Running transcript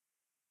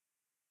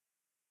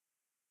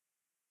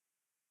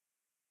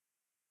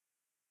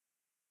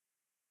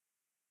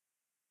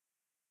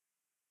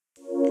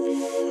Je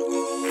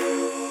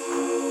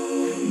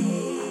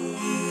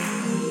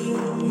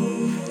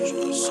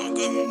me sens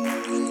comme une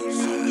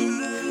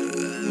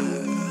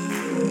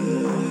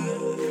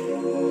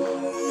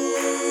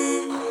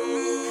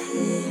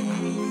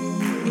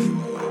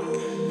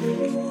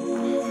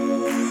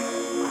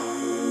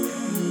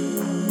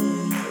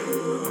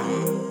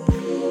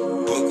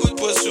beaucoup de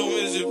poids sur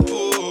mes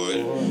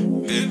épaules.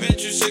 Bébé,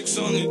 tu sais que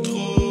c'en est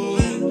trop.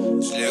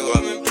 Je les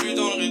vois même plus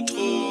dans le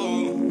rétro.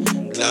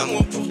 De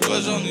l'amour pour toi,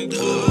 j'en ai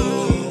trop.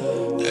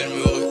 Elle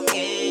me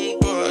répond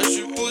pas. Je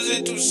suis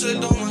posé tout seul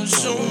dans ma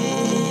chambre.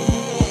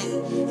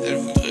 Elle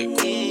voudrait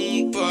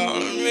qu'on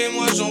parle, mais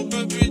moi j'en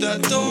peux plus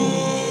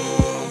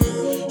d'attendre.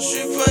 Je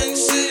suis pas une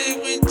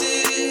célébrité,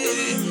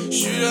 je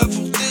suis là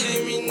pour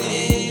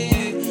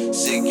t'éliminer.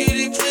 C'est que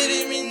les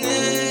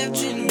préliminaires,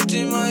 dis-nous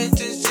tes mains et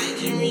tes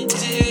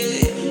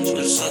illimités. Je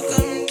le sens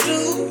comme une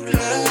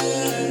douleur.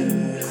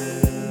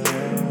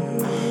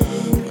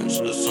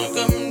 Je le sens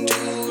comme une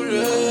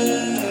douleur.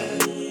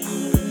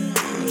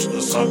 Je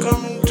le sens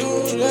comme une douleur.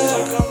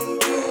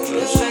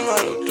 J'ai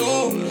mal au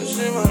dos,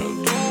 j'ai mal au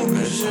dos,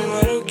 j'ai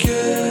mal au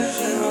cœur,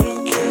 j'ai mal au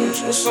cœur.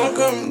 Je le sens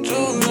comme une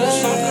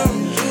douleur,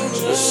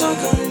 je le sens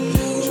comme une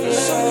douleur, je le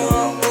sens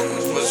comme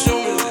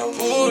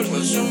beaucoup de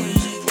poids sur mes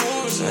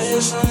épaules, ça y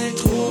est, c'en est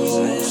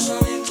trop,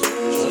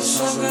 je le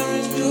sens comme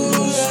une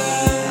douleur.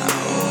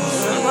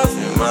 Elle m'a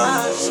fait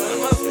mal,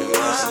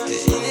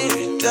 c'était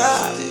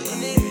inévitable,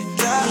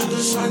 je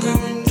le sens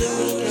comme une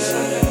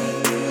douleur.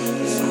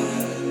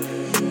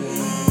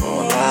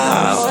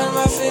 Wow, elle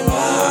m'a fait mal.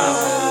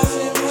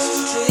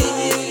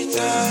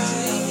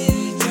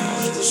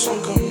 Je ressens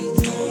comme une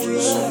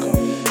douleur.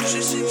 Je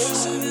sais que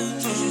ça vient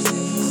de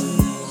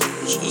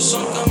je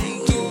ressens comme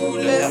une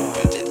douleur.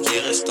 Peut-être qu'il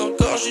reste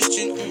encore juste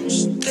une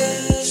once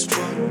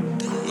d'espoir.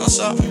 Non,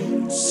 ça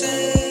on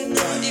sait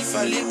pas. Il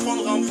fallait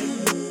prendre un bon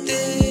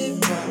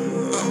départ.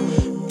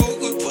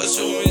 Beaucoup de poids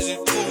sur mes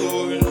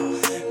épaules.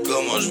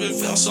 Comment je vais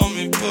faire sans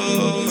mes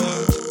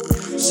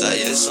potes? Ça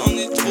y est, c'en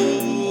est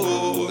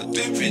trop.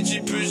 Depuis petit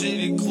peu j'ai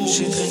les crocs.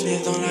 J'ai traîné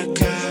dans la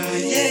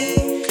cahier.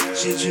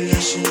 J'ai dû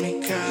lâcher mes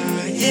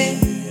cahiers.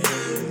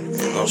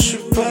 Et non, je suis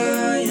pas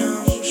rien.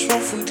 Je m'en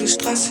fous des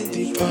strass et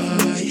des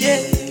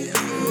paillettes.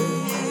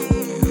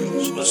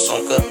 Je me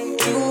sens comme une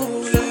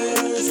douleur.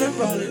 Je vais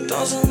parler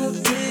dans un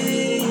autre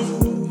pays.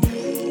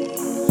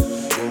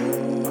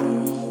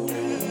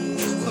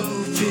 Pourquoi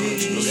au pays?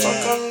 Je me sens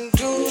comme une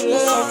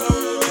douleur.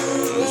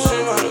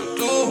 J'ai mal au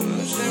dos,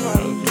 j'ai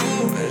mal au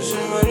dos,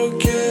 j'ai mal au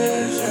cœur,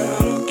 j'ai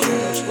mal au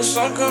cœur. Je me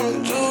sens comme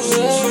une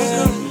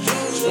douleur.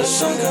 Je me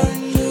sens comme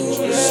une douleur.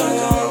 Je me sens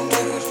comme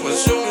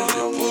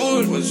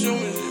beaucoup de poids sur mes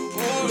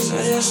épaules, ça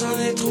y est, c'en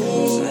est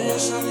trop,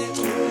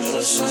 je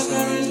le sens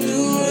comme une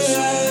douleur.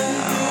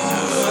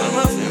 Elle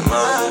m'a fait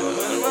mal,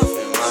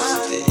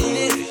 c'était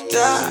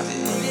inévitable,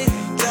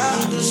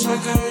 je le sens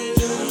comme une douleur.